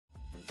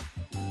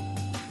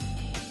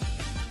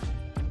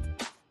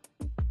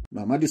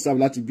màmá deserve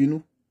láti bínú.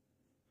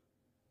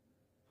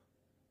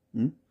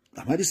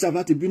 Màmá deserve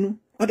láti bínú.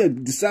 Wọ́n dẹ̀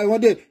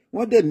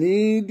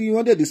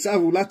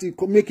deserve láti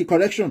make a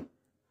correction.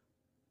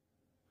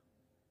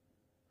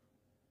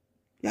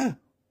 Yeah.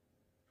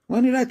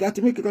 Wọ́n ní right láti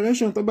make a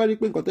correction tó bá rí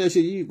pé nǹkan tó ẹ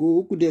ṣe yìí kò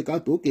kú díẹ̀ ká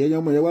tó kè ẹ̀yàn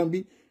ọmọ yẹn wá ń bí.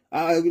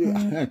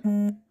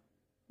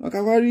 Wọ́n ká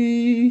wá rí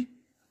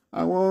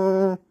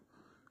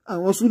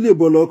àwọn súlè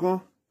bọ̀lọ̀ kan.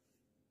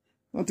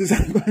 Wọ́n ti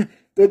sáré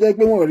tó jẹ́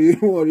pé wọ́n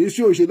rí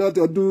ṣó ṣe láti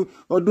ọdún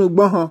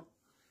gbọ́n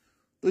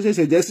tó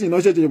ṣẹ̀ṣẹ̀ jẹ́ sí iná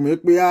ṣẹ̀ṣẹ̀ mọ̀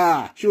pé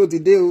ṣó ti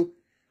dé o.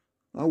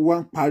 Wọ́n wá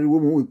ń pariwo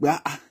mọ̀ wípé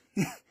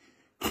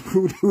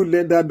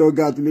lẹ́dà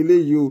dọ́gà àtúlélẹ́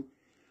yìí o.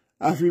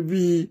 Àfi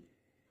bí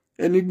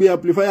ẹni gbé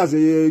amplifier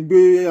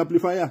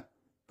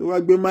tó wá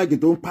gbé máìkì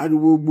tó ń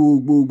pariwo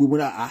gbogbo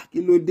kí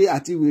ló dé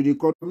àti wèrè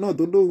kan náà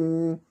tó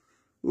lóhun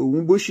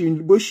òun bó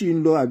ṣì ń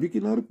lọ àbí kí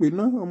náà rí pé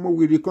náà ọmọ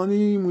wèrè kan ní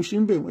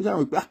Mushin-Bay wọ́n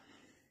ṣàwọn pé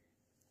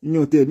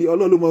ìyàn tẹ̀ ní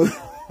ọlọ́lọ́mọ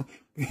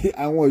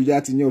àwọn ìyá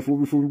ti yan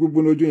fomi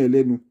gbígbóná jó yẹn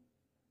lẹ́nu.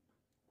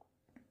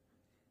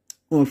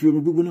 Wọ́n fi omi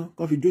gbígbóná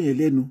kan fi jó yẹn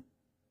lẹ́nu.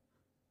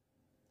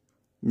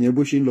 Ìyẹn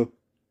bó ṣe ń lọ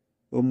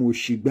ọmọ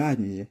òṣìgbà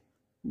nìyẹn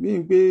bí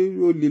n pé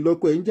o lè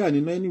lọ́kọ ẹ̀ ń jà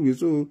nínú anyway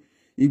so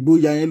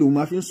ìgboyà yẹn lòun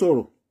máa fi ń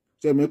sọ̀rọ̀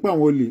sẹ̀mí pé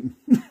àwọn olè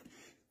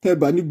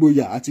tẹ́bà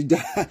nígboyà àti já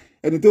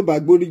ẹni tó bá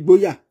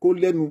gbóyà kó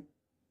lẹ́nu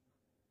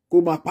kó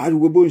máa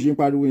pariwo bó ń ṣe ń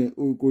pariwo yẹn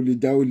kò lè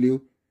já olè o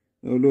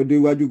ọlọ́dẹ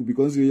iwájú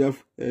because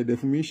ẹ̀dẹ̀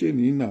fún mi ń ṣe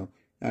nìyí náà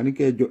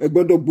àníkẹ́ ẹjọ́ ẹ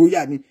gbọ́dọ̀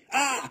gbóyà ni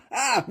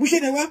mú ṣe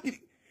ní wá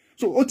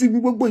so ó ti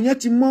gbogbo yẹn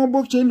ti mọ́ bó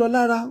ṣe ń lọ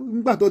lára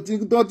nígbà tó ti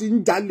ń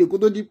jalè kó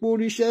tó di pé ó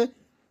ríṣẹ́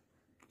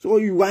so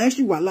ìwà yẹn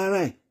sì wà lára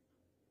ẹ̀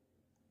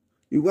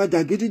ìwà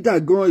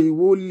jàgídíjàgan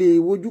ìwò lè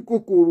wojú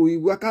kòkòrò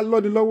ìwà ká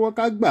lọ́ni lọ́wọ́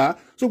ká gbà á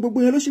so gbogbo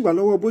yẹn ló sì wà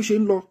lọ́wọ́ bó ṣe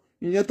ń lọ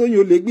ìyẹn tó yìn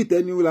ó lè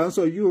gbìtẹ́ ni là ń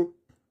sọ yìí o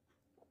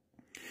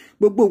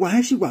gbogbo ìwà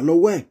yẹn sì wà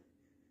lọ́wọ́ ẹ̀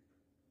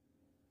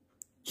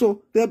so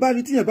tẹ bá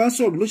rí tíyẹn bá ń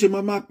sọ̀rọ̀ ló ṣe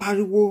máa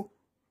pariwo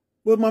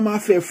ló máa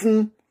fẹ̀ fún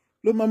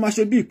ló máa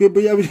ṣe bíi pé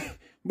bóyá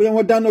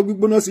wọ́n dáná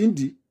gbígbóná sí ń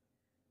dì í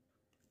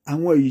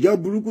àwọn ìyá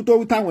burúkú tó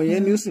táwọn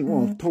yẹn ní sìn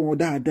wọn tọ́ wọn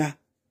dáadáa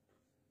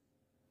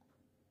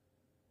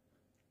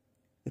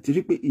ẹ ti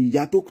rí pé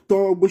ìyá tó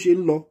tọ́ bó ṣe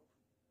ń lọ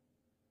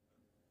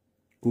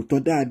kò tọ́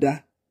dáadáa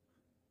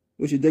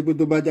ó ṣe jẹ́ pé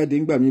tó bá jáde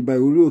ńgbà mi bá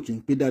orí òkè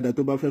ń pé dáadáa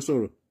tó bá fẹ́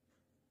sọ̀rọ̀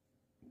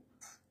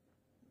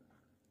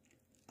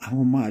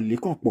àwọn ọmọ àlè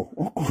kàn pọ̀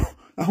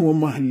àwọn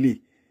ọmọ àlè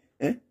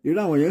irú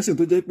àwọn yẹn sì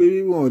tó jẹ́ pé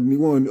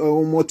wọn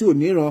ọmọ tí ò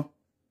níran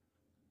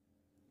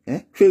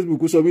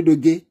Facebook sọ mí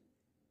doge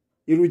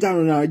irú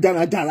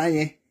jára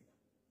yẹn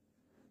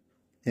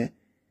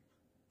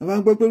wọ́n bá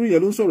ń gbọ́ pé irú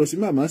yẹn ló ń sọ̀rọ̀ sí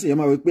màmá sì yẹn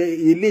máa wí pé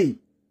eléyìí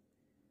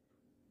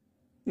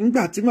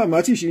nígbà tí màmá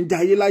sì ṣe ń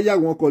jayé láyé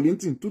àwọn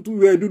Kollington tútù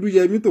rẹ dúdú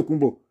Yẹmí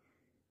Tòkunbọ̀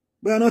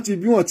bóyá náà ti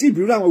bí wọn tí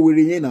ìbírú àwọn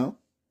wèrè yẹn náà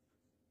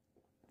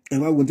ẹ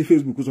wá wo tí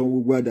Facebook sọ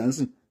gbogbo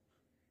àdánsìn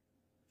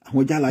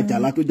àwọn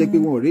jálajàla tó jẹ́ pé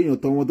wọn ò rí èèyàn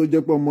tọ́ wọn tó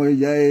jẹ́ pé ọmọ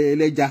ìyá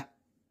ẹlẹ́ja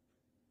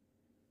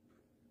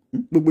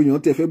gbogbo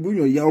èèyàn tẹ̀ fẹ́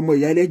búyàn ìyá ọmọ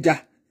ìyá ẹlẹ́ja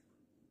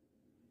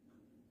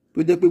tó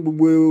jẹ́ pé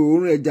gbogbo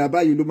òórùn ẹja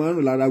báyìí ló máa ń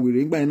rùn lára wèrè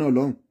ńgbà yẹn náà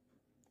lọ́hùn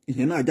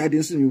ìyẹn náà jáde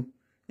ń sìn yún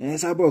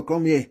sábọ̀ kọ́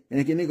mi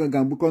ẹ̀ kíní kan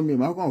gàǹbù kọ́ mi ẹ̀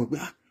máa kàn wọ́n pé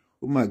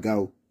ó mà ga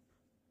o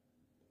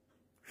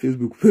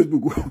Facebook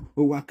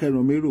ó wá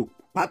kẹrùn mérò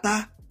pátá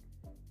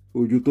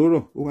òjò tó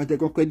rọ̀ ó wá jẹ́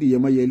kọ́kọ́ dìyẹ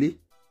mọ́ yẹlé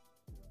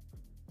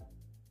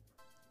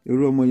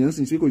èrò ọmọ yẹn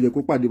sì kò yẹ kó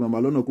pàdé màmá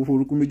lọ́nà kó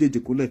forúkú méjèèjì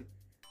kúlẹ̀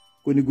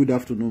kó ní good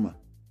afternoon ma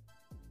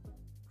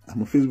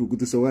àmọ́ Facebook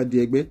ti sọ wá di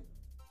ẹgbẹ́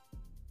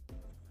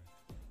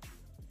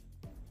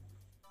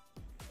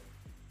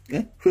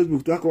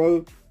Facebook tó akọ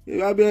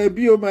abẹ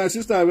bí o my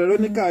sister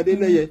Veronica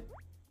Adeleye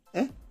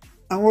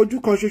àwọn ojú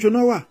kan ṣoṣo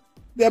náà wà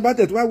bí ẹ bá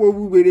tẹ̀ tó wá wo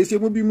wèrè ṣe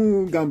mú bí mú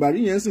Gàmbàrí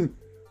yẹn sìn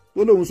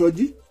tó lóun sọ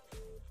jí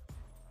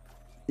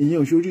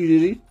ìyẹn ò ṣorí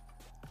rere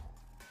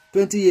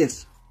 20 years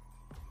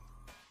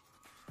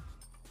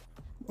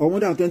ọmọ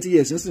dáhùn 20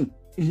 years nísìn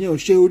ìyẹn ò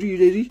ṣe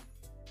oríire rí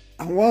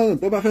àwọn ọ̀ràn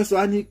tó bá fẹ́ sọ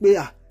á ní pé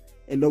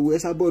ẹ lọ wo ẹ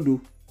sábọ́ọ̀dù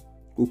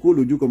kò kó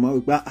lójú kan máa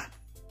wí pé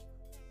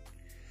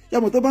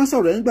yàmọ̀ tó bá ń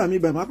sọ̀rọ̀ ẹ̀ ń gbà mí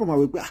bàmá kàn máa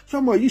wí pé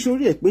ṣọmọ yìí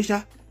sórí ẹ̀ pé ṣá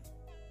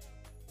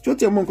ṣó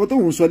tiẹ̀ mọ nǹkan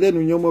tóun sọ lẹ́nu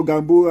yẹn ọmọ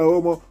Gambo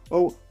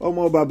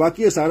ọmọ bàbá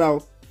kíyèsára o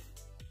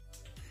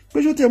pé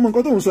ṣó tiẹ̀ mọ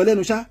nǹkan tóun sọ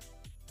lẹ́nu ṣá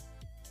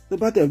tó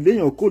bá tẹ̀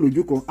léèyàn kó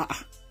lójú kan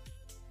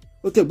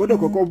ó tẹ̀ gbọ́dọ̀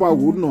kọ́kọ́ bá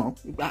wò ó nà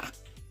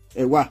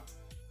ẹ̀ wà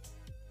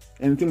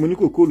ẹni tí mo ní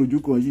kò kó lójú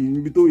kan yìí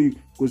níbi tó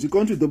kò sí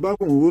kọ́ńtì tó bá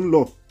kùn ó ń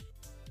lọ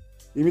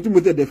èmi tí mo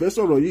tẹ̀ fẹ́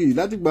sọ̀rọ̀ yìí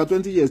láti gba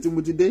 20 years tí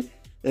mo ti dé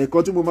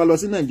ẹ̀kọ́ tí mo máa lọ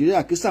sí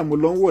Nàìjíríà kí sàmú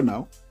lọ ń wọ̀ náà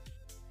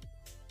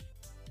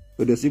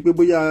kò dẹ̀ sí pé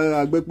bóyá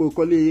agbẹ́pọ̀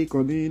kọ́lé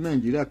kan ní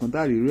Nàìjíríà kan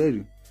táàrí rẹ̀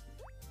rí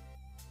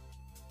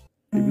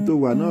ibi tó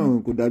wà náà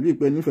kò dàbí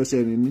ìpẹ́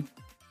nífẹsẹ̀ rìn ní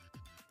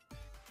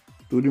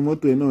torí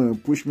mọ́tò ẹ̀ náà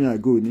push me I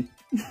go ní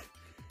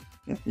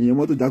ìyẹn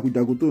mọ́tò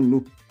jagunjagun tó ń lò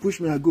push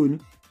me I go ní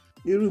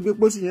irú gbé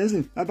pósí yẹn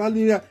sìn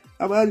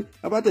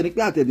abátẹ̀ ní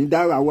pé àtẹ̀ní dá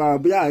àwa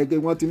bí ààrẹ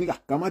wọn ti ní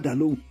ká má dá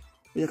lóhùn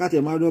ó yẹ ká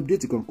tẹ̀ máa rí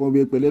update kankan bí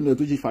pẹ̀lẹ́ náà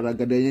tó ṣe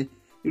faragada yẹn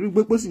irú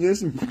gbé pósí yẹn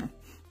sìn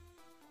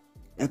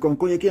ẹ̀kọ́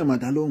nǹkan yẹ kí ẹ̀ máa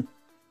dá lóhùn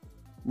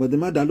bọ̀dẹ̀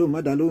má dá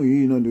lóhùn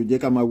yìí náà ló jẹ́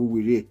ká máa wo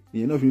wèrè ẹ̀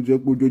ìyẹn náà fi ń jẹ́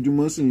pé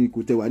ojoojúmọ́ sì kò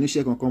tẹ̀ wá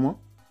níṣẹ́ kankan mọ́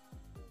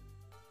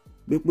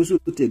bí pósí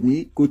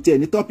kò tẹ̀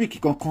ní tọ́pìkì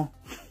kankan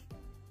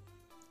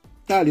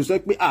ká lè sọ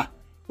pé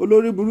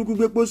olórí burúkú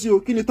gbé pósí o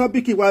kí ni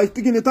tọ́pìkì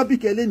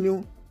ẹ lẹ́ni o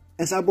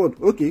Esabod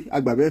ok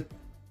àgbà bẹ́ẹ̀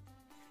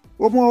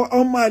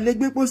ọmọ àlè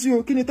gbé pósí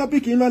o kí ni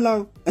tọ́pìkì ńlọ́la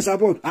o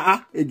Esabod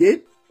again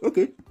ok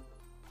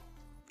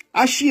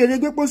aṣíèrè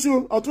gbé pósí o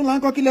ọ̀tún là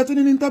ń kọ́ kílẹ̀ tún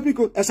ní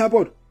tọ́pìkì o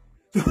Esabod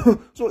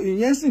so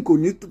ìyẹn sì kò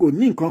ní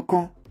nǹkan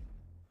kan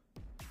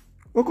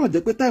ó kàn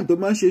jẹ́ pé táìmù tó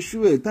máa ń ṣe ṣú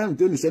ẹ̀ táìmù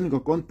tó ní sẹ́ni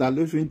kankan ń ta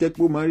ló fi ń jẹ́ pé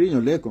ó máa ń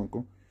ríyàn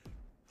lẹ́ẹ̀kọ̀ọ̀kan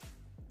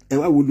ẹ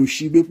wá wo lò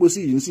sí gbé pósí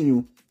yìí sí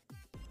yun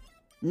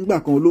nígbà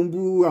kan ló ń bú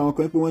àwọn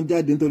kan pé wọ́n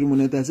jáde nítorí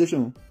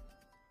monetization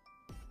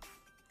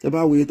ẹ bá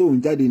wo iye tó ń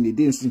jáde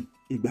nìdé nsìn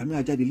ìgbà mi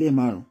àjáde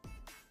lẹ́ẹ̀márùn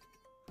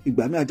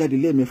ìgbà mi àjáde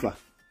lẹ́ẹ̀mẹ́fà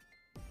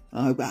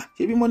àwọn àgbà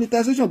ṣe bí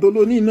monetization tó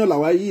ló ní iná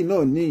làwa yìí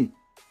náà ní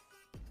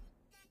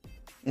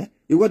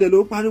ìwọ́de ló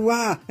pariwo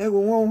ẹ wò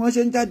wọ́n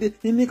ṣe ń jáde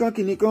nìkan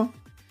kìnìkan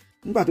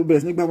nígbà tó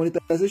bẹ̀rẹ̀ sí ní gba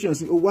monetization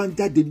sí ó wá ń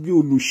jáde bí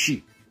olùṣì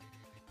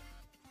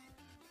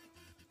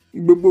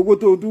gbogbo owó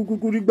tó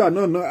kúkú rí gbà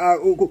náà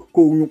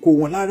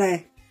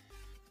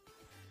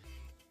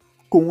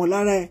kò wọ́n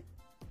lára ẹ̀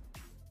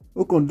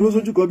ó kàn dúró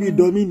sójú kan bí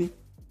ìdọ́mí ni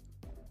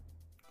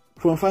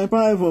from frying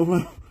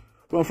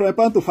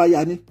pan to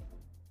fire ni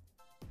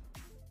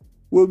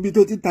wo ibi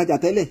tó ti tajà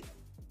tẹ́lẹ̀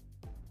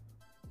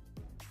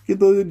kí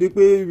tó di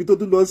pé ibi tó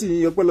tún lọ sí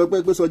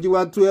ọpẹ́lọpẹ́ pé Sọjí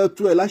wá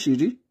tú ẹ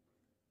láṣìírí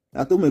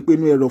àtọmọ pé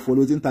inú ẹrọ̀fọ̀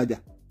ló ti ń tajà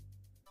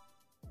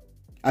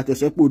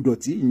àtẹ̀sẹ́pọ̀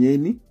dọ̀tí ìyẹn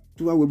ní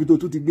tí wàá wo ibi tó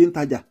tún ti gbé ń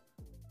tajà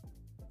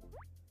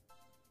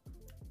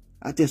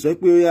àtẹ̀sẹ́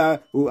pé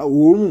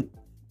òórùn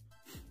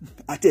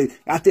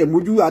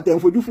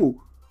àtẹ̀mójúfò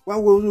wá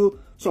wo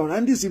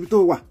surroundings ibi tó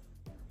wà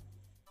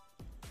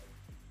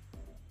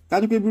ká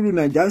ní pé bírú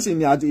Nàìjíríà sì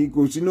ni àti kò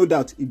sí no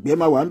doubt ìgbẹ́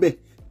máa wà ń bẹ̀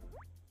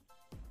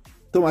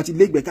tó máa ti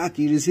légbẹ̀ẹ́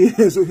káàkiri sí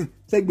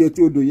sẹ́gbẹ̀ẹ́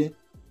tí odò yẹn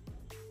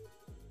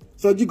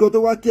Sọjí gan tó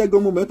wá kí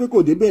ẹgan mo mọ̀ pé kò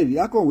débẹ̀ rí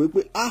akọ̀wé pé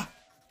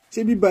ṣé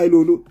bíbá ẹ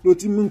ló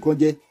ti mú nǹkan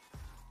jẹ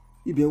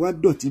ibẹ̀ wá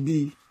dọ̀tí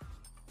bíi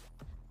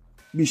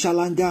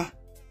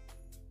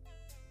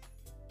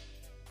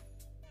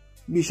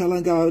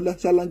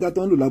ṣáláńgá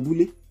tó ń lò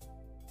lábúlé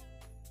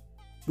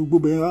gbogbo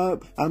bẹ̀rẹ̀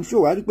i'm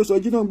sure wàá rí pé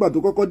Sọjí náà gbà tó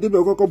kọ́kọ́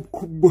débẹ̀ ó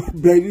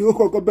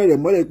kọ́kọ́ bẹ̀rẹ̀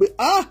mọ́lẹ̀ pé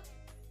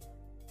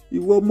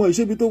ìwọ ọmọ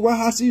ìṣẹ́bi tó wá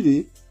há sí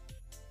rèé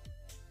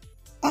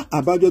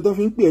àbájọ tó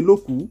fi ń pè é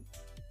lókùú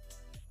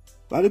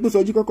wàá rí pé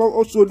Sọjí kọ́kọ́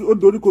ó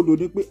dorí kodò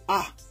ní pé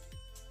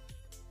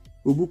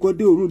òbúkọ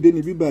dé òrùn dé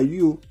ní bíbá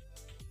yìí o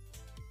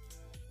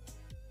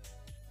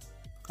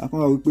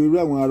àkànwá wípé irú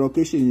àwọn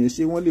arọkéṣe yẹn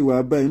ṣé wọ́n lè wá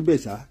bá ẹ̀ ń bẹ̀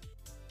ṣá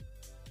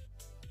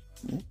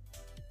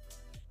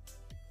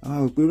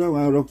àwọn òpè irú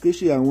àwọn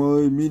arọkéṣe àwọn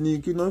èmi ní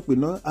kí náà pè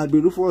náà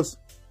agbèrúfọ́s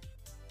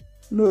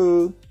no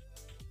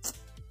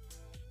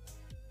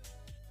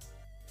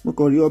mo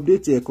kàn rí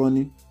update ẹ̀ kan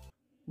ni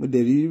mo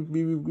dẹ̀ rí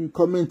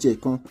kọ́mẹ̀ntì ẹ̀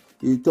kan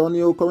ìtọ́ ní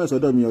ó kọ́mẹ̀ntì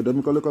ọ̀dọ̀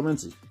mi kọ́ ló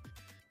kọ́mẹ̀ntì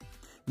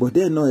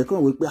bọ̀dẹ́ náà ẹ̀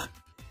kàn wí pé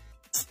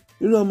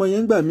irú ọmọ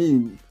yẹn ń gbà mí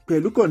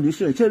pẹ̀lú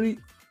condition ṣé rí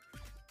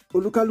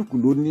olúkálùkù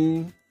ló ní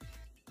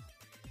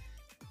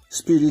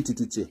spirit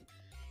títì ẹ̀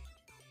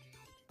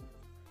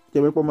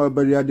kẹ́mẹ́pọ̀ máa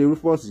bẹ̀rẹ̀ adé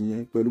rufus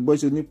yẹn pẹ̀lú bọ́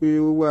ṣe ní pé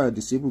ó wà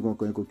disable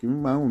kankan kò kí ń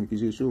máa ń wù mí kí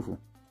ṣe ṣòfò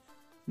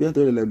bí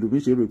ẹ̀ńtọ́ rẹ̀ lẹ́nu mi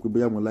ṣe rò pé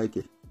bóyá mo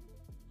láìkẹ̀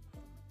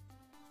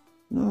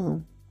náà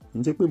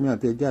ń ṣe pé mi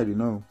àti ẹjẹ́ àrí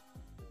náà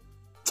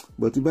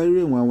bọ̀tí bá rí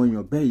ìwọ̀n àwọn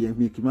èèyàn bẹ́ẹ̀ yẹn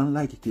mi kì í máa ń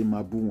láìkì kí n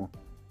máa bú wọn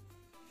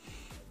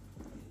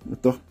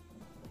tọ́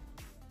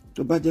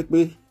tó bá jẹ́ pé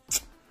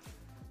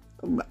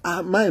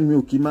máì mi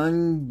ò kì í máa ń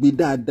gbé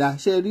dáadáa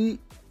ṣe rí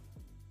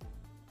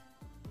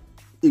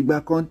ìgbà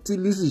kan tí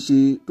Lizzy ṣe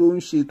tó ń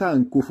ṣe tá à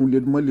ń kó fún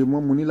lemọ́lemọ́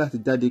mo ní láti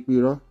jáde pé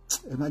irọ́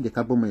ẹ má jẹ́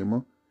ká bọ́mọ ẹ̀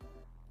mọ́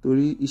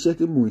torí iṣẹ́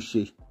tí mò ń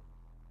ṣe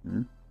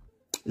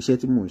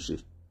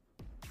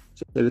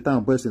ṣe rí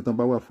táwọn boys tán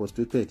bá wà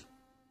frustrated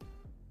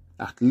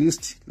at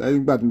least láyé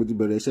ìgbà tí mo ti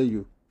bẹ̀rẹ̀ iṣẹ́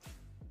yìí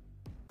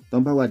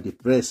tán bá wà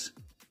depressed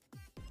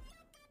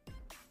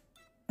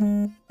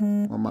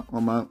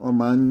wọ́n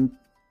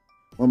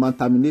máa ń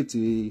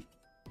terminate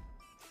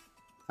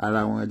ara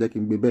wọn ẹ jẹ́ kí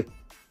n gbé bẹ́ẹ̀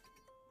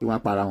kí wọ́n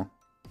á para wọn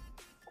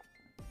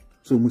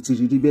so mo ti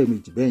rí bẹ́ẹ̀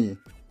méjì bẹ́ẹ̀ yẹn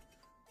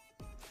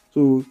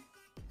so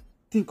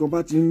tí nǹkan bá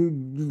ti ń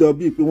lọ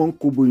bíi pé wọ́n ń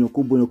kó boyàn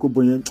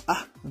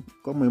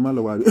kọ́mọ ẹ má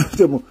lọ wà rí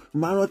ṣẹ́mọ̀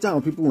máa rántí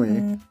àwọn pípù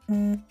wọ̀nyẹn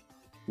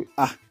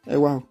ẹ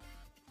wá o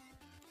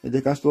ẹ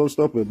jẹ́ ká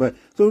stop ẹ̀ báyìí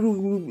so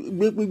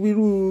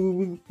irú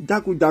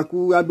jákujàku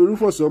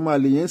abirúfọ̀sọ ọmọ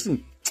àlè yẹn sìn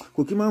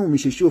kò kí máa ń wù mí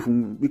ṣe ṣó fún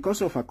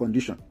because of her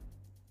condition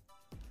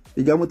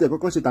ìgbà mo tẹ̀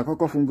kọ́kọ́ ṣe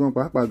tàkọ́kọ́ fún gan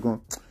pàápàá gan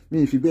mi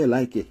ì fi bẹ́ẹ̀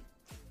láìkẹ̀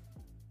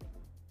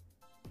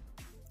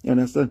you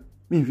understand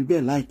mi ì fi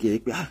bẹ́ẹ̀ láìkẹ̀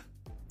pé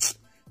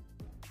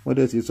wọ́n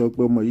dẹ̀ ti sọ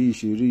pé ọmọ yìí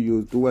ṣe rí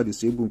yìí tó wà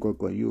disable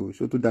kankan yìí o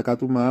ṣó tó dáká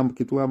tó máa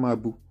kí tó wá máa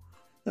bu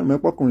ẹ̀mọ́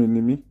ẹ̀pọ̀kùnrin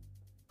ni mí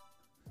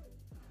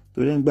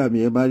torí ẹ̀ ń gbà mí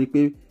ẹ bá rí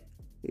pé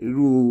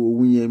irú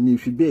ohun yẹn mi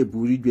ì fi bẹ́ẹ̀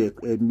burú ju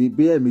ẹ̀mí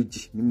bẹ́ẹ̀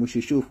méjì ni mo ṣe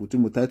ṣòfò tí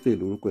mo title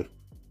lórúkọ ẹ̀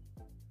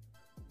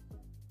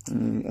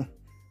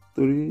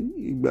torí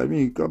ìgbà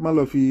míì ká má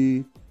lọ fi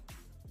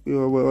pé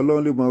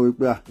Ọlọ́run lè máa wí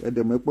pé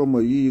ẹ̀dẹ̀mọ́ ẹ̀pọ̀ ọmọ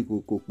yìí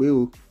kò pé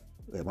o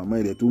màmá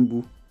ẹ̀dẹ̀ tó ń bú.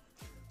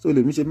 So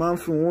lèmi ṣe máa ń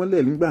fún wọn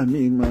lẹ̀ nígbà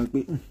míì máa pé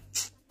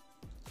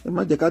ẹ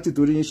má jẹ́ ká ti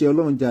torí yín ṣe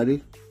Ọlọ́run jàre.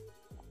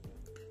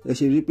 Ẹ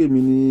ṣe rí pé mi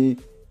ni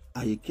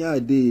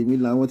Àyìnkẹ́ mi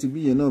làwọn ti bí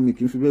yẹn náà mi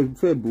kì í fi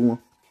fẹ́ bú wọn.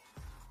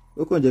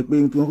 Ó kàn jẹ́ pé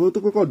nǹkan tó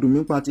kọ́kọ́ dùn mí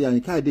pa ti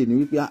Àyìnkẹ́ ni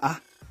wípé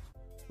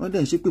wọ́n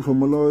dẹ̀ ń ṣépè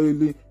fọmọ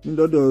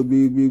lọ́dọ̀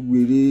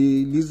gbèrè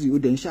Lizzy ó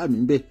dẹ̀ ń ṣàmì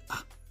ń bẹ̀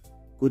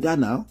kò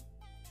dáná ó.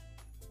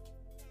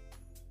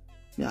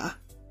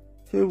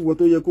 Ṣé ìwọ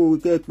tó yẹ kó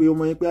kẹ́ ẹ pé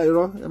ọmọ yẹn pé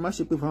irọ́ ẹ má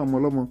ṣépè fáwọn ọmọ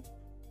ọlọ́mọ,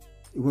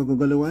 ìwọ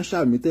gangan lè wá ń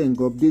ṣàmì tẹ̀ ń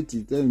gọ update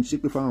tẹ̀ ń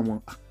ṣépè fáwọn ọmọ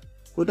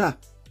kódà.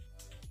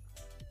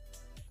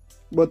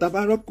 Bọ̀tà bá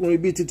rọ́kùnrin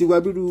bíi titi wa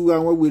bírú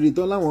àwọn wèrè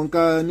tán láwọn ń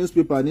ka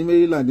newspaper ní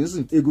Maryland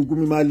nísìn egungun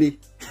mi máa le.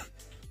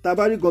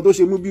 Tabari kan tó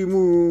ṣe mú bí mú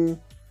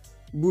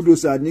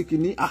búdòsà ní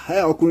kinní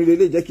ọkùnrin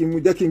lè jẹ́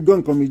kí n gbọ́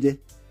nǹkan mi jẹ.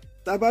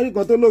 Tabari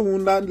kan tó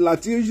lóhun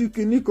Lati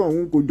kinní kan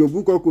òun kò jọ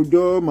búkọ kò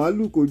jọ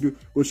màálù kò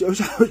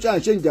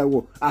ṣàǹṣe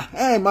ìjàwọ̀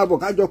máa bọ̀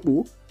kájọ pò.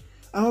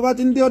 Àwọn bá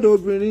ti ń dé ọ̀dọ̀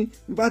obìnrin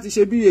bá ti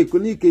ṣe bí èkó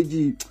ní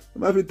ìkejì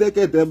má fi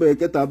tẹ́kẹ̀tẹ̀ bẹ́ẹ̀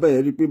kẹta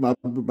bẹ́ẹ̀ rí pé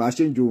màá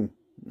ṣe ń jòun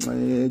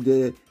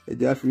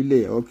ẹ̀jẹ̀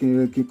àfilẹ̀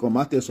ọkùnrin kí n kàn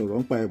má tẹ̀ sọ̀rọ̀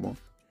ń pa ẹ̀ mọ́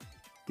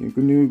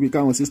kí n ní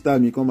káwọn sísítà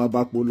mi kàn máa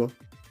bá po lọ.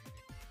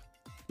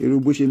 Èrò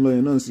bó ṣe ń lọ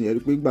yẹn náà sì ẹ̀rí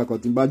pé ìgbà kan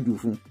tí n bá jù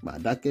fún un màá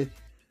dákẹ́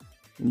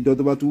níjọ́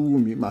tó bá tún wù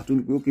mí màá tún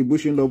ní pé ókè bó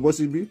ṣe ń lọ bọ́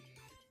síbí.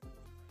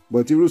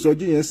 Bọ̀tí irú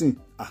sọjí yẹn sìn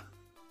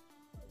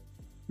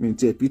mi ì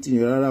tiẹ̀ pìtì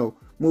yẹn rárá o.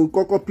 Mo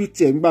kọ́kọ́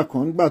pìtì ẹ̀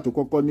nígbà tó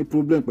kọ́kọ́ ní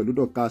problem pẹ̀lú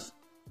Dorcas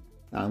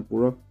à ń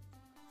purọ́.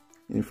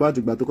 In fact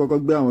ìgbà tó kọ́kọ́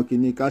gbé àwọn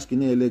kinní cash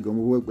kinní ẹlẹ́gàn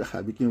mo wọ́ pé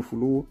àbí kí n fún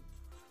lówó.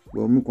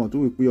 Bọ̀ mú kan tó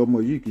wí pé ọmọ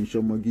yìí kì í ṣe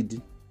ọmọ gidi,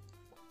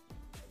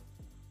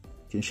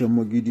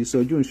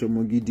 Sọjí ò ń ṣe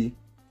ọmọ gidi.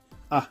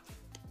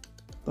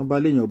 Tán bá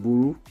léèyàn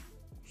burú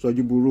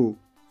Sọjí burú o.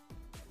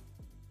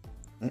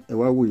 Ẹ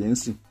wá wò yẹn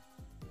sìn.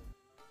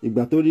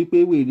 Ìgbà tó rí pé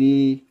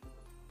wèrè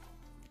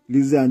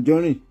Lizzy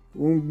Anjorin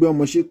ó ń gbé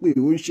ọmọ ṣépè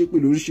ó ń ṣépè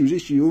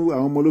lóríṣiríṣi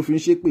àwọn ọmọ ló fi ń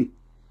ṣépè.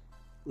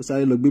 Ó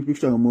sáré lọ gbé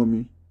picture ọmọ mi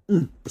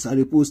ó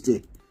sáré post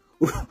ẹ̀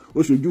ó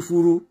ṣojú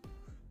fúrú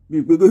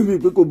bíi pé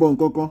kò bọ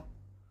nǹkan kan.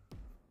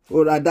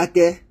 Ó ra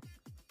dákẹ́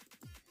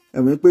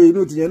ẹ̀mí pé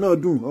inú tìyẹn náà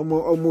dùn ọmọ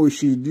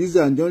òṣì Lizzy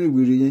Anjorin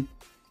wèrè yẹn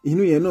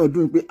inú yẹn náà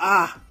dùn pé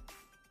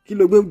kí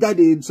ló gbé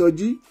jáde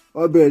Sọjí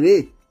ọbẹ̀ rèé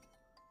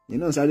yẹn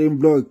náà sáré ń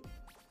blog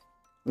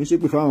ó ń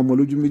ṣépè fáwọn ọmọ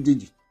lójú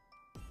méjèèjì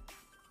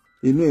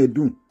inú ẹ̀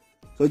dùn.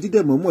 Sọjí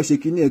dẹ̀ mọ̀ọ́mọ̀ ṣe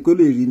kíní ẹ̀ kó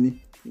lè rí ni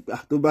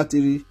tó bá ti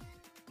rí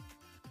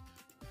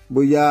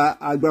bóyá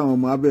agbá àwọn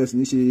ọmọ abẹ́rẹ́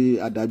ní ṣe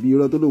àdàbí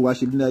irọ́ tó lòun wá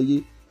ṣe ní ayé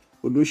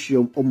olóṣì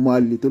ọmọ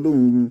àlè tó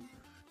lòun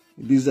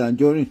Lizzy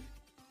Anjorin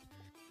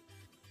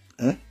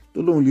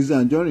Lizzy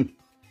Anjorin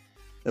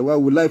ẹ wá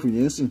wo láìfù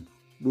yẹn sìn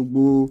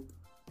gbogbo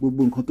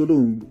nǹkan tó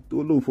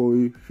lòun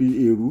fi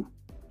èrú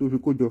tó fi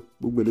kó jọ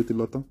gbogbo ẹ̀ ló ti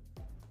lọ tán.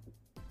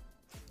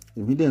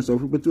 Èmi dẹ̀ ń sọ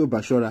fún pé tí ò bá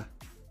ṣọ́ra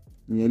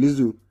ìyẹn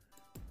Lizzy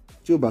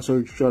tí ò bá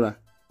ṣọ́ra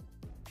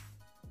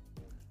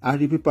a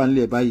rí pípa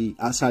ńlẹ̀ báyìí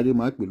a sáré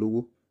máa pè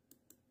lówó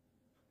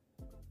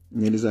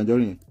ìyẹn Lizzy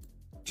Anjorin yẹn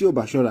tí ò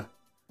bá ṣọ́ra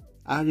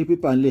a rí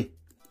pípa ńlẹ̀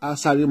a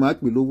sáré máa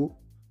pè lówó.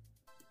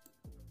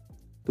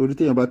 Torí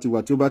téèyàn bá ti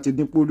wà tí ó bá ti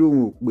dín pórí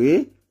òun ò pé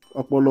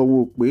ọpọlọ òun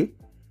ò pé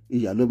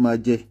ìyà ló máa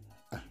jẹ.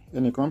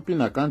 Ẹnìkan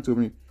pin àkáǹtì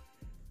mi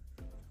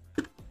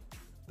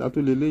tátó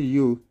lélẹ́yìí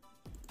o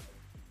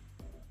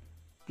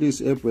please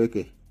help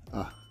ẹ̀kẹ́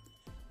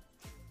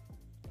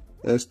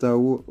Esther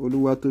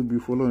Olúwatóbi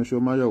Fọlọ́runṣọ́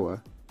Máyọ̀wá.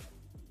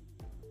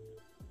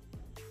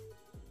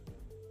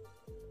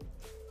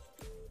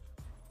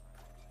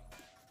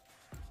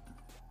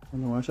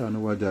 Ọlọ́run á ṣàánú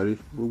wa jàre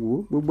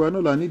gbogbo àná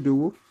là nídìí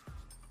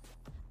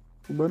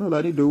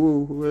owó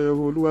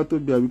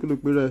Olúwatóbi àbí kí ló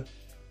pé rẹ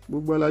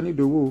gbogbo àlá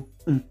nídìí owó.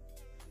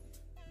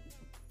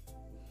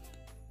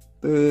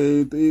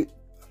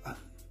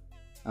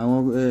 Àwọn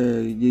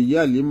yèyé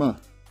àlímà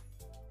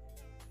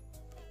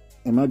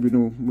ẹ má bínú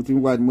mo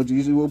ti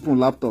rí open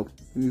laptop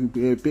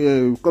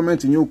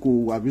kọ́mẹ́ǹtì yín kò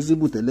wà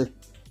visible tẹ́lẹ̀.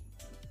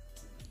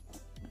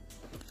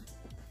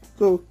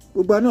 So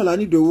gbogbo àná là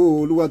nídìí owó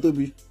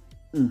Olúwatóbi.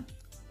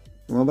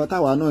 Ìwọ̀n bá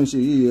táwa náà ń ṣe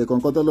yìí ẹ̀kọ́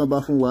nǹkan tó lọ́n bá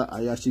fún wa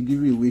àyà ṣe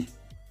give away.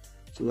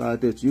 So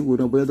àtẹ̀tù ìwò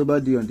náà bóyá tó bá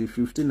di on the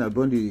 15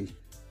 àbọ̀ndì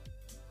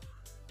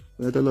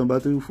bóyá tó lọ́n bá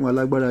tó fún wa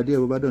lágbára díẹ̀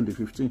bó bá di on the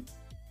 15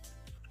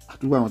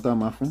 àtúbọ̀ àwọn tá a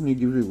máa fún ní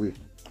give away.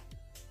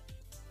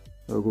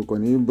 Ọkọ̀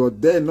kàn ní but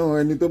then náà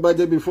ẹni tó bá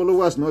jẹ́ bí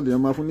followers náà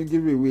lèèyàn máa fún ní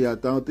give away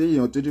àtàwọn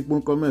téèyàn tó jí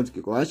pọ́n comment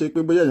kìkọ̀ wá ṣe pé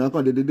bóyá èèyàn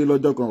kàn déédéé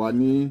lọ́jọ́ kan wà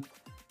ní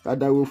ká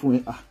dáwó fún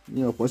ẹ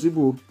ìyẹn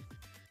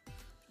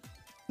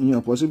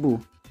possible.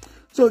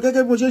 So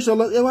gẹ́gẹ́ bó ṣe ń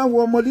ṣọlọ ẹ wá wo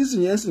ọmọ Lizzy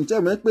yẹn sìn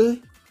tẹ́ mọ̀ pé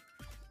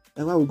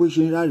ẹ wá wo bó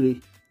ṣe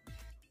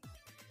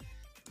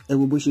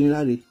ń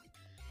ráre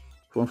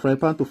from fry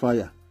pan to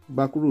fire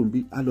bá kúrò níbí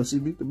á lọ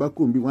síbí tó bá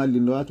kúrò níbí wọ́n á lè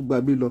lọ á tún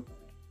gba gbé lọ.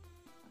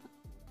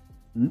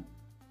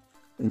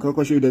 Nǹkan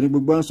kan ṣe ìdẹ̀ ní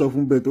gbogbo à ń sọ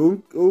fún bẹ́ẹ̀ tó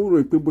ó rò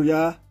pé bóyá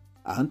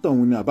à ń tàn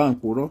wọn ni àbá ń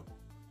purọ́.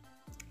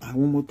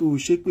 Àwọn ọmọ tó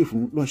ṣépè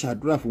fún lọ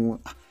ṣàdúrà fún wọn.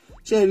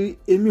 Ṣé rí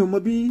èmi ò mọ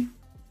bí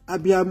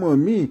abiyamọ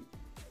míì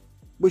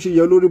bó ṣe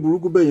yọ lórí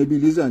burúkú bẹ́ẹ̀ yẹn bí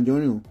Lizzy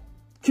Anjorin o.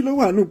 kí ló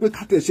wà nù pé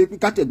ká tẹ̀ ṣe pé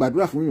ká tẹ̀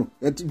gbàdúrà fún yàn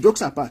ẹ ti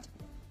jokes apart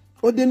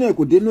ó dénú ẹ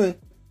kò dénú ẹ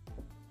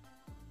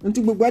n tí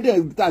gbogbo adé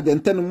tàdé ń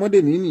tẹnu mọ́dé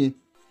nìyẹn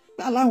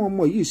pé aláwọn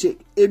ọmọ yìí ṣe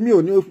èmi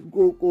ò ní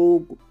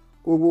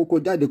kó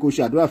jáde kó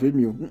ṣàdúrà fún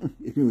mi o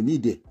èmi ò ní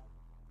ìdí ẹ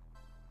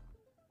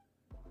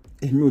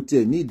èmi ò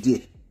tiẹ̀ ní ìdí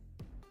ẹ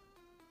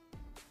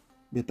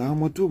bẹ̀tà àwọn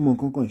ọmọ tó mọ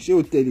nǹkan kan ṣé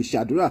o tẹ̀ lè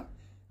ṣàdúrà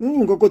nínú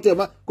nǹkan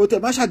kó tẹ̀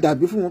má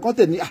ṣàdàbí fún wọn kọ́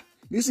tẹ̀ ní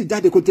lísì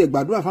jáde kó tẹ̀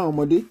gbàdúrà fáwọn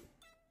ọmọdé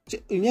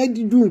ìyẹn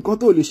díjú nǹkan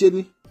tó lè ṣe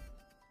ni.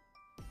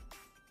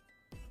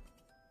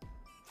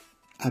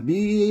 àbí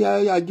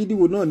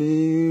agídíwo náà ni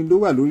ló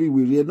wà lórí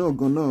ìwèrè ẹ náà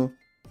gan náà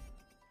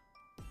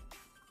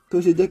tó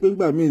ṣe jẹ́ pé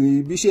nígbà míì ní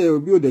bí iṣẹ́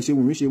bí òdẹ̀ ṣe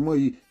wù mí ṣe mọ́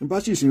yìí nípa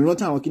sì sì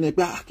rántí àwọn kíni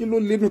pé kí ló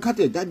lẹ́nu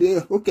kátẹ̀ jáde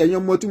ó kẹ̀yìn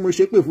ọmọ tí mo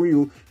ṣe pè fún yìí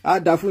o á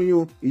da fún yín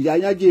o ìyá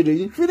yá jèrè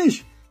yín finish.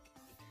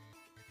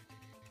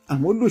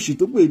 àmọ́ lòṣì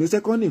tó pè ní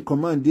second in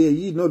command ẹ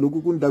yìí náà ló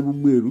kúkú ń da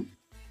gbogbo èrú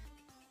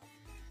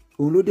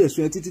òun ló dẹ̀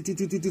sún ẹ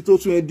títí tó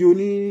sún ẹ di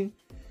oní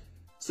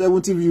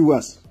 70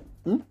 viewers.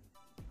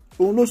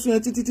 Òun ló sún ẹ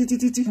títí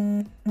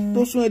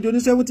tó sún ẹ di oní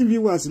 70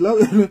 viewers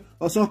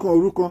ọ̀sán kan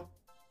òru kan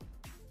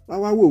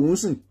wá wò òun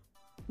sìn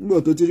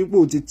nígbà tó ti rí pé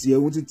òun ti tiẹ̀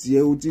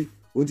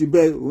òun ti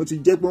bẹ́ẹ̀ òun ti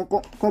jẹ́ pọ́n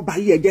kán bá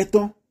yí ẹ̀jẹ̀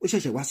tán ó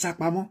ṣẹ̀ṣẹ̀ wá sá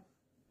pamọ́.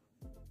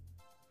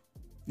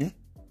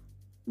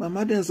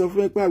 Màmá dẹ̀ ń sọ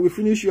fún ẹ pé I will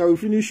finish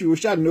you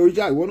ṣáà ní orí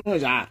ìwọ náà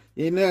ṣáà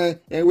iná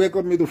ẹ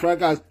welcome me to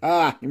fracas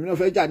èmi náà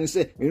fẹ́ jà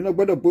níṣẹ́ èmi náà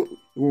gbọ́dọ̀ pé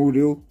òun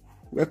rèé o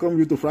welcome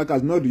you to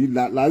fracas náà rí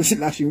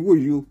láṣì ń wò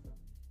yìí o.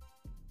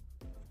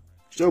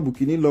 Ṣọ́ọ̀bù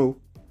kìíní lọ o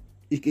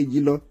ìkejì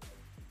lọ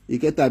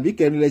ìkẹta àbí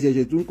kẹrin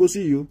lẹ́sẹ̀ṣẹ̀ tún kó sí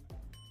yìí o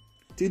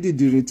tí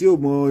dìdìrín tí ò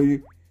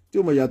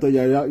mọ yàtọ̀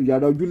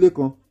yàrá ojúlé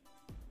kan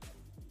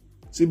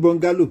sí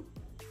bọ́ngálò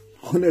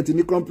wọ́n lẹ̀ ti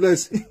ní complex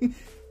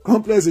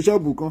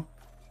ṣọ́ọ̀bù kan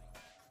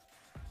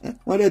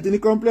wọ́n lẹ̀ ti ní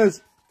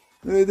complex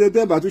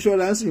tẹ́ bá tún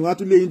ṣọ́ra ń sìn wọ́n á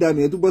tún lé yín dànù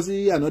ẹ̀ tún bọ́ sí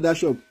another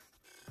shop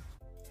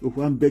òkú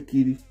à ń bẹ́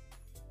kiri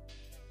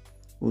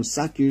òun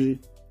sá kiri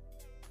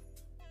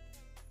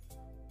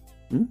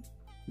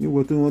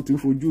níwọ̀n tí wọ́n ti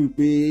fojú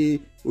pé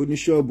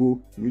oníṣọ́ọ̀bù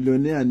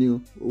mílíọ̀nẹ́à ni ó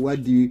wá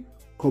di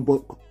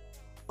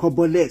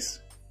kọ́bọ́lẹ́s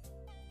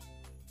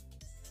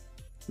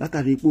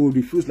látàrí pé o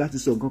refuse láti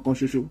sọ nǹkan kan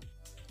ṣoṣo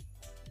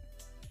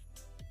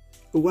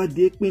ó wá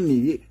di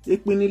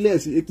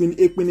épinilẹ́s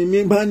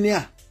épinimímánìà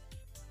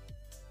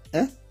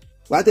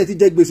wàá tẹ̀ ti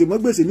jẹ gbèsè mọ́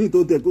gbèsè ní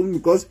ìtòtẹ̀ kó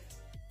because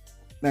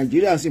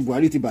Nàìjíríà sin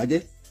Buhari ti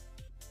bàjẹ́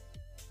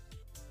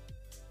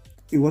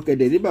ìwọ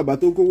kẹ̀dẹ̀ ní bàbá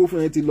tó kówó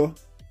fún ẹ ti lọ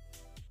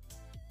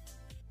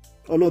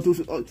Ọlọ́run tó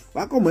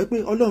wàá kọ̀ mọ́ pé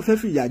Ọlọ́run fẹ́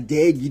fìyà jẹ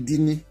ẹ́ gidi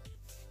ni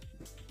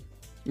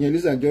ìyẹn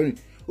Lizzy Anjorin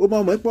ó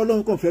máa mọ̀ pé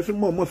Ọlọ́run kàn fẹ́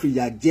mọ̀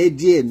fìyà jẹ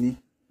díẹ̀ ni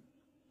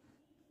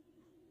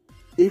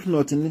if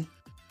not ni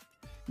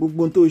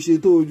gbogbo tó ṣe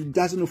tó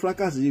já sínú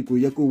fracas yìí kò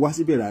yẹ kó wá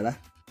síbẹ̀ rárá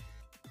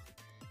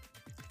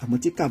àmọ́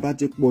tí kà bá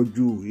ti pọ̀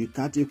jù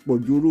ìka ti pọ̀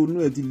jù ronú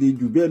ẹ̀ ti le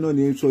jù bẹ́ẹ̀ náà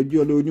ni sọjí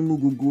ọlọ́ onímú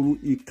gúgúrú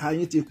ìka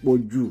yín ti pọ̀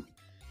jù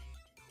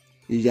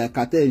ìyà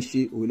ìka tẹ́ ń ṣe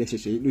òun ló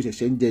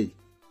ṣẹ̀ṣẹ̀ ń jẹ yìí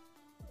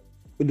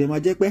ó dẹ̀ máa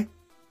jẹ́ pẹ́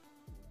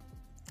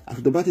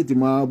àfi tó bá tètè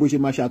mọ bó ṣe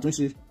máa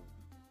ṣàtúnṣe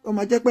ó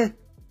máa jẹ́ pẹ́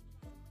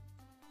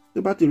tó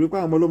bá ti rí pé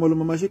àwọn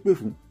ọmọlọ́mọ máa ṣépè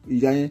fún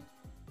ìyá yẹn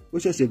ó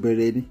ṣẹ̀ṣẹ̀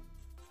bẹ̀rẹ̀ ni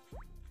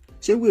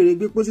ṣé wèrè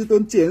gbé pósí tó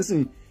ń tiẹ̀ ń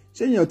sìn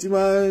ṣé èèyàn ti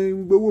máa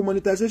ń gbowó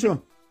monetization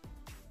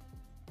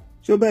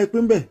ṣé ó bá ẹ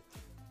pín bẹ́ẹ̀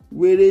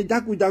wèrè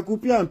jákujáku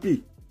pnp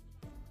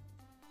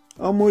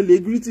ọmọ olè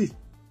gírítì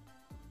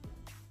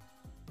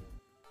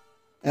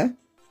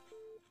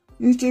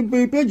ń ṣe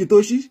péjì tó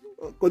ṣí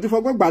kò ti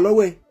fọgbọ́n gbà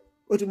lọ́wọ́ ẹ̀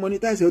ó ti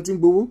monetize ó ti ń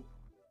gbowó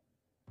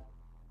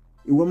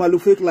ìwọ máa lo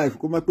fake life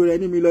kó máa pèrè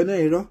ẹni mílíọ̀nù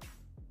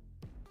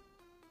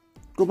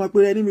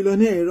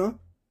irọ́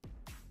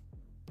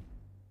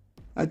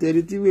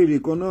àtẹ̀rí tí wèrè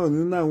kan náà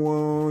nínú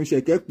àwọn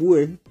ṣẹ̀kẹ́pù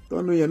ẹ̀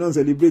tọ́nu yẹn náà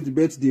celebrate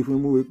birthday fún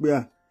mi wò pé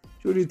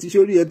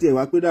sórí ẹ tiẹ̀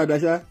wá pé dáadáa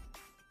ṣá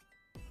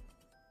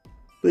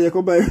tó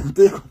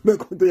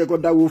yẹ kó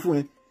dáwó fún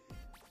ẹ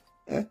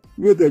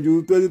bí ó tẹ̀jú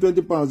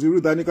 20 pounds irú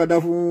ta ní ká dá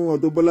fún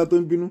Auto Bola tó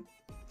ń bínú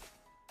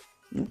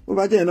ó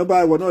bá jẹ́ ìyẹn náà bá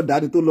ìwọ náà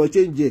dání tó lọ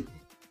change ẹ̀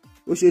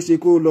ó ṣeé ṣe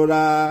kó lọ ra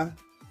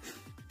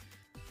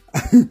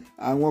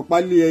àwọn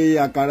pálí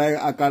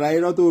àkàrà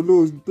irọ́ tó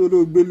ló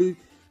gbélé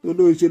tó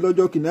ló ṣe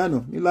lọ́jọ́ kìíní àná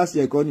ní láti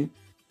ẹ̀kọ́ ni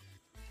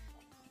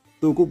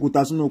tó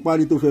kókùtà sínú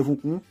páálí tó fẹ́ fún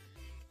kún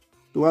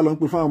tó wá lọ ń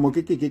pè fún àwọn ọmọ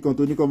kéékèèké kan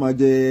tó ní kó máa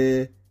jẹ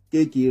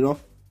kéèkì irọ́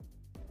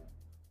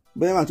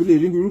bẹ́ẹ̀ wà tó lè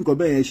rí irú nǹkan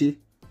bẹ́ẹ̀ yẹn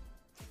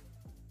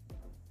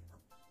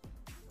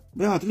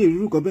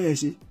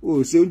ṣe ó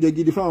ṣe oúnjẹ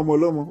gidi fáwọn ọmọ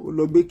ọlọ́mọ ó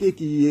lọ gbé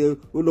kéèkì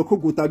ó lọ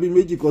kókùtà bí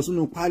méjì kan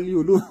sínú páálí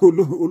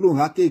olóhùn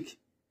ha kéèkì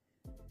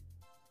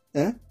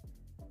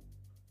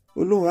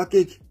olóhùn ha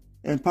kéèkì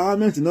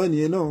empowerment náà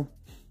nìyẹn náà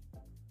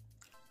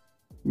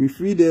we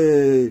feed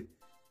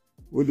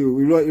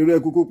irọ́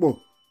ẹ̀kú pọ̀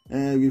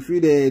we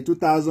feed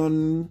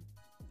 2,000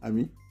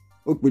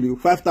 ó pèlè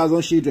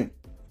 5,000 children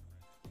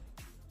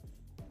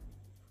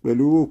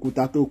pẹ̀lú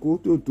òkúta tó kó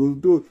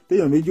tó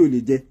téèyàn méjì ò lè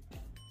jẹ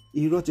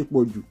irọ́ ti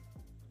pọ̀ jù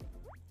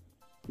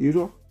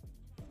irọ́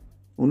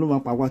òun ló máa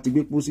pa wá ti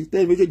gbé pósí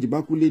tẹ́yìn méjèèjì bá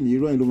kú lé ní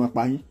irọ́ yẹn ló máa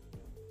pa yín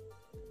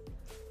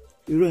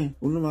irú ẹ̀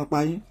òun ló máa pa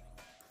yín.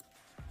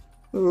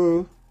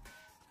 Oh,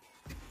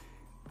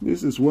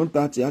 this is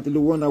 1:30 àti lo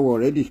 1 hour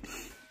already.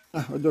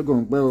 Ọjọ́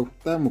gan pẹ́ o,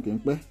 táìmù kì í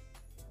pẹ́.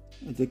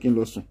 Ẹ jẹ́ kí n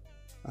lọ sùn,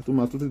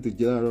 àtúmọ̀ tó tètè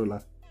jẹ́ láàárọ̀ ọ̀la.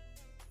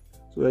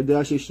 So ẹ jẹ́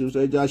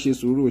á ṣe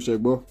sùúrù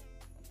ṣẹ́gbọ́.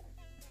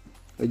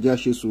 Ẹ jẹ́ á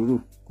ṣe sùúrù,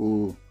 kò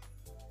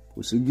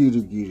sí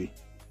gìrìgìrì.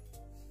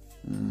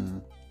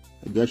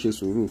 Ẹ jẹ́ á ṣe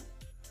sùúrù.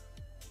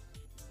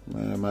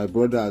 My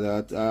brother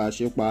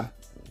àṣepa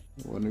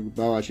wọ́n ní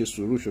bá wa ṣe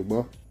sùúrù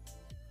ṣùgbọ́n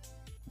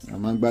a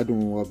máa ń gbádùn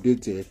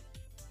update ẹ̀.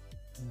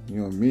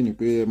 Yàn mí ni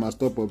pé ẹ máa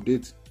stop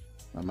update.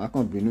 Màmá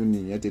kan bínú ni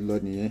ìyẹn ti lọ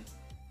nìyẹn.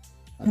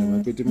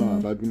 Àdàmọ́ pé tí màmá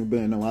bá bínú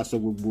bẹ́ẹ̀ náà wọ́n á sọ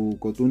gbogbo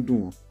nǹkan tó ń dùn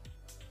wọ́n.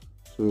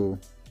 So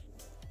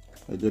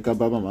ẹ jẹ́ ká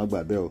bá màmá gbà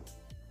bẹ́ẹ̀ o.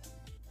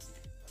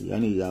 Ìyá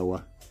ni ìyá wa.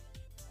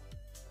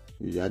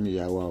 Ìyá ni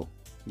ìyá wa o.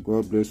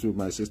 God bless you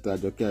my sister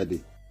Àjọkẹ́ Adé.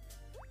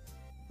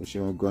 Ó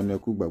ṣeun gan ni ẹ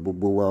kú gbà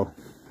gbogbo wa o.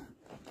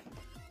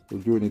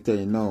 Ojú òní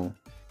tẹ̀yìn náà o.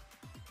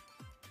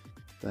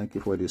 Thank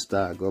you for the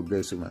star. God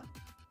bless you ma.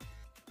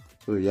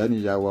 So ìyá ni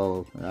ìyá wa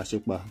o.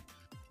 Àṣepa.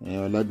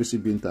 Ọlábísí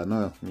Bíntà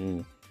náà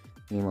ni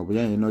mọ̀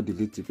bóyá yẹn náà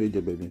delete page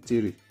ẹ̀bẹ̀ mi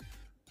tìrì.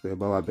 So ẹ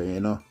bá wa bẹ̀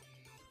yẹn náà.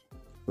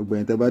 Gbogbo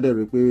ẹ̀yin tẹ́ bá dẹ̀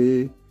rí pé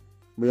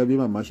bóyá bí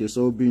màmá ṣe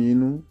sọ ó bí yín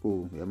nú kò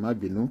ẹ má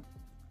bínú.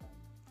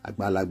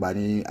 Àgbàlagbà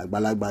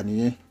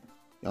nìyẹn.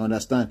 You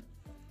understand?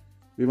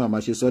 Bí màmá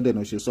ṣe sọ dẹ̀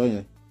náà ṣe sọ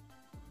yẹn.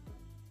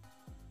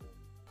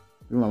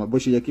 Bí màmá bó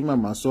ṣe yẹ kí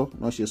màmá sọ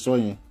náà ṣe sọ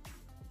yẹn.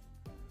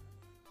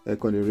 Ẹ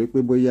kàn lè rí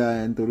pé bóyá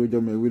ẹni tó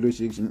rójọ́ mi wí ló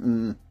ṣe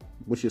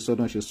bó ṣe sọ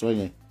náà ṣe sọ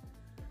yẹn.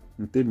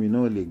 Tèmi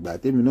náà lè gbà,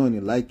 tèmi náà ní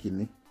láìkì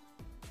ní.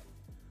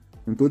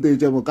 Tó tẹ́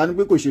jẹ́ mọ̀ ká ní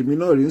pé kò ṣe mí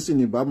náà rí sí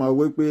ní bá máa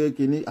wé pé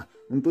kíní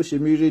tó ṣe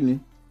mí rí ni.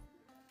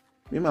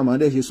 Bí màmá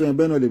dẹ̀ ṣe sọ yẹn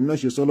bẹ́ẹ̀ náà lèmi náà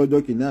ṣe sọ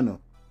lọ́jọ́ kìíní àná.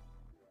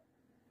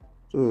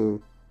 So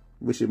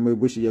bó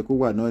ṣe yẹ kó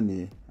wà náà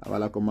nìyẹn. Àwa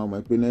la kàn máa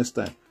mọ̀ pé next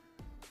time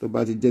tó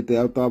bá ti jẹ́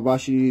tá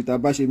a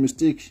bá ṣe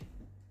mistake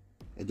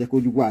ẹ jẹ́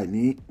kójú wà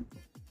ní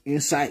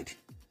inside.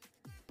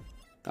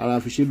 Kára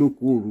fi ṣe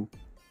lókù òru.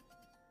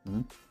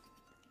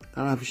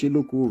 Kára fi ṣe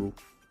lókù òru.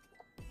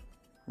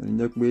 Ó ní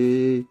jẹ́ pé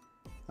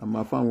a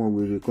máa fáwọn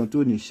wèrè kan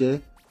tó níṣẹ́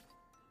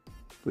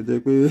tó jẹ́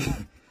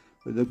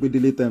pé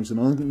Daily Times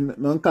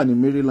náà ń kà ní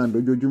Maryland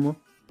lójoojúmọ́.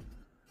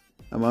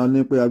 A máa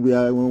ní pé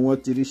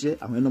wọ́n ti ríṣẹ́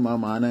àwọn náà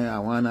máa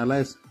àwọn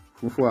analyse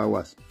fún 4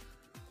 hours.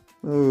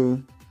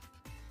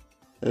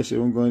 Ẹ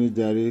ṣeun gan ni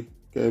jàre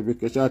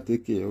kẹṣà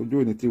tèkè ojú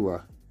òní ti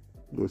wà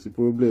lọ sí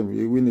problem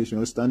Ewé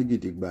Nation stand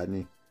gidigba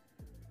ni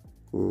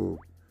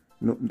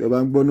ẹ bá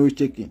ń gbọ́ no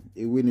shaking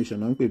Ewé Nation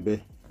náà ń pè bẹ́ẹ̀.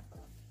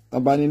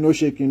 Tán bá ní no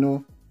shaking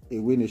no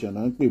Ewé Nation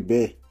náà ń pè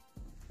bẹ́ẹ̀.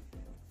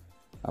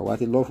 Àwa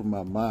ti love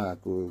màmá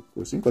kò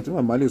sí nǹkan tí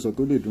màmá lè sọ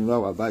tó lè dùn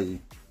láwa báyìí.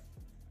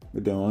 We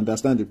don't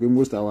understand pé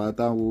most àwa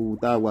tá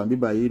a wà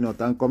níbà yìí náà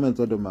tá ń comment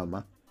ọ̀dọ̀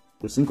màmá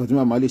kò sí nǹkan tí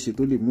màmá lè ṣe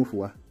tó lè move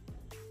wa.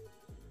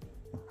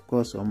 Of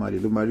course ọmọ àlè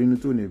ló máa rí inú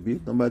tó ní bí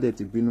tán bá dẹ̀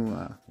ti bínú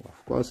of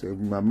course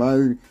màmá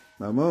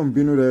ń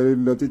bínú rẹ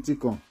lọ títí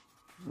kan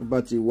wọ́n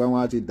bá ti wá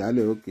wọn á ti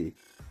dálẹ̀ òkè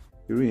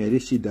irú yẹn lè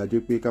ṣì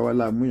dájú pé káwá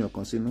láàmú èèyàn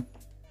kan sínú.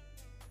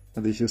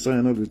 Wọ́n ti ṣe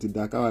sọ́yìn náà ló ti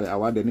dá káwá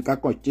àwa dẹ̀ ní ká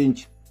kàn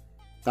change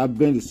ká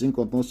bend sí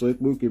nǹkan tó ń sọ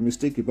pé okay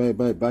mistake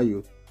báyìí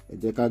o ẹ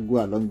jẹ́ ká go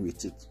along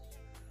with it.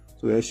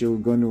 So ẹ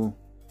ṣeun gan ni o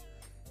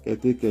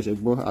kẹtẹ kẹsẹ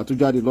gbọ́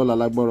àtújáde lọ́la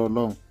lágbọ́rọ̀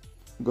Ọlọ́run.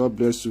 God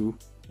bless you.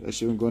 Ẹ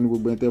ṣeun gan ni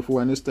gbogbo ẹni tẹ́ fún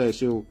wa ní star ẹ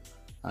ṣé o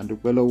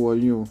àdúpẹ́ lọ́wọ́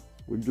yín o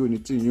ojú òní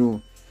tì yín o.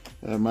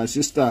 My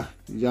sister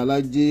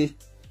Ìyálájé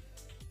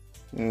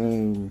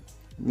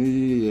ní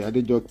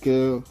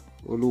Adéjọkẹ́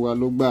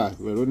Olúwalógbà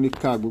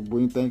Veronica gbogbo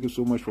yín thank you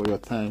so much for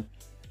your time.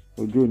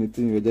 Ojú òní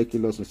tì yín ẹ jẹ́ kí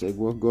lọ sùn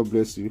ṣẹ́gbọ́. God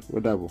bless you. Ó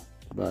dàbọ̀.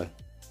 Bye.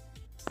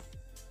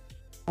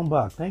 Come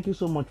back. Thank you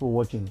so much for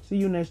watching. See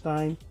you next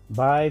time.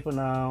 Bye for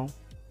now.